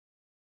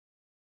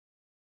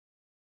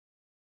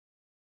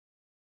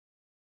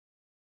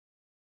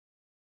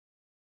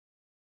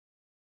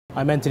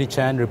I'm Antoni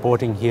Chan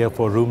reporting here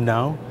for Room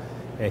Now,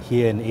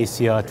 here in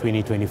ACR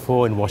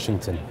 2024 in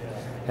Washington.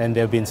 And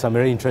there have been some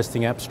very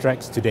interesting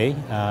abstracts today,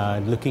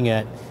 looking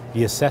at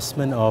the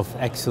assessment of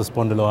axial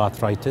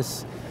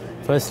spondyloarthritis.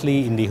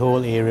 Firstly, in the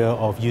whole area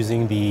of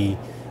using the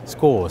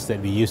scores that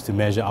we use to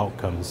measure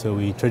outcomes. So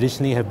we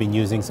traditionally have been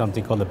using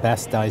something called the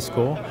BASDAI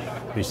score,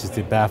 which is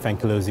the BAF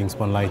Ankylosing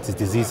Spondylitis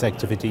Disease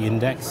Activity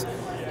Index.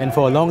 And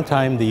for a long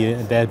time,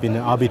 there had been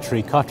an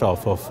arbitrary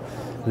cutoff of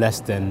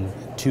less than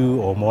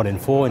 2 or more than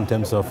 4 in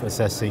terms of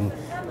assessing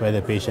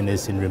whether the patient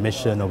is in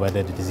remission or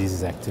whether the disease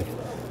is active.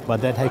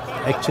 But that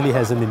actually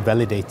hasn't been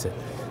validated.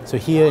 So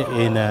here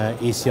in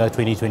ACR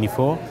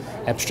 2024,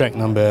 abstract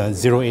number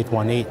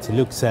 0818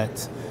 looks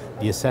at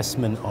the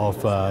assessment of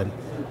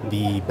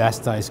the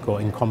BASDAI score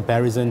in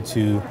comparison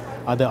to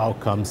other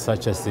outcomes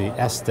such as the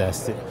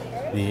ASAS,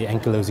 the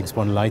Ankylosing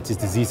Spondylitis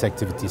Disease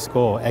Activity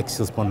Score,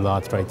 Axial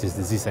Spondylarthritis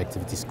Disease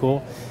Activity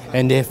Score,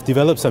 and they have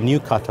developed some new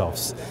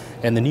cutoffs.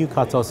 And the new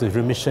cutoffs of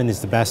remission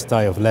is the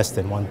BASDAI of less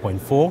than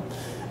 1.4,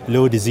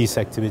 low disease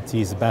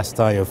activity is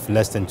BASDAI of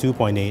less than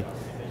 2.8,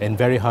 and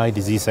very high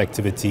disease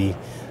activity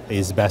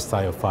is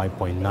BASDAI of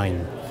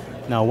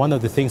 5.9. Now, one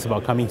of the things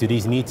about coming to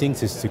these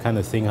meetings is to kind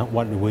of think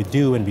what we will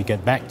do when we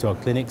get back to our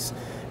clinics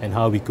and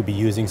how we could be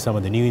using some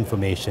of the new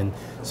information.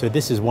 So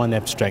this is one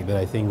abstract that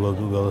I think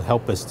will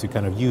help us to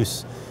kind of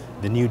use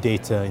the new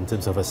data in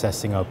terms of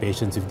assessing our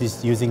patients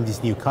using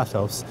these new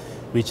cutoffs,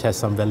 which has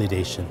some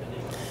validation.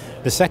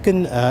 The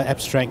second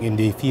abstract in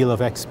the field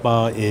of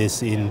axSpA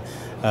is in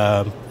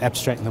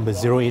abstract number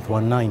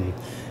 0819.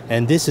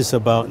 And this is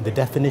about the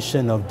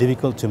definition of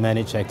difficult to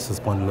manage axial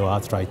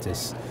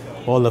spondyloarthritis.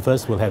 All of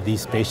us will have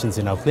these patients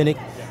in our clinic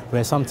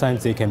where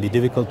sometimes they can be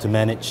difficult to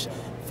manage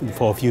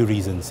for a few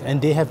reasons.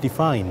 And they have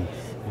defined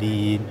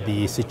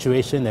the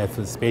situation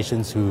as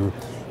patients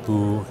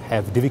who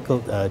have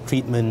difficult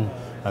treatment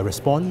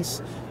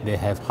response, they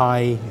have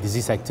high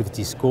disease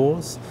activity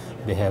scores,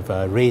 they have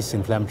raised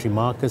inflammatory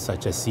markers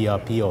such as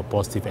CRP or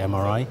positive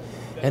MRI,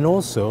 and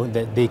also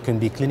that they can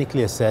be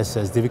clinically assessed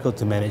as difficult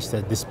to manage,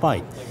 that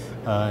despite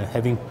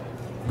having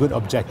good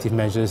objective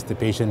measures, the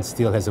patient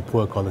still has a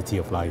poor quality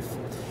of life.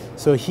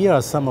 So here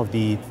are some of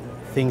the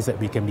things that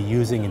we can be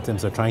using in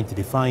terms of trying to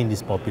define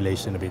this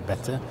population a bit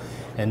better.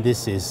 And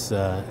this is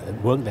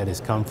work that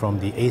has come from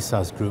the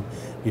ASAS group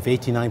with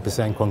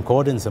 89%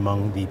 concordance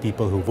among the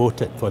people who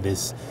voted for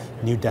this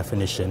new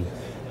definition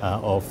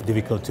of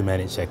difficult to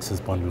manage axial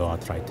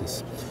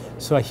spondyloarthritis.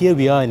 So here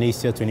we are in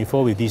ACR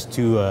 24 with these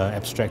two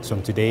abstracts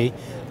from today,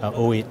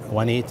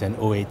 0818 and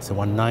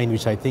 0819,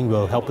 which I think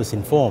will help us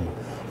inform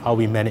how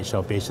we manage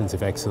our patients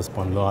with axial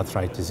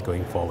spondyloarthritis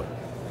going forward.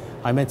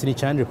 I'm Antoni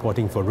Chan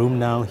reporting for Room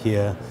Now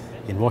here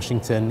in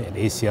Washington at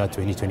ACR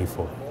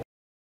 2024.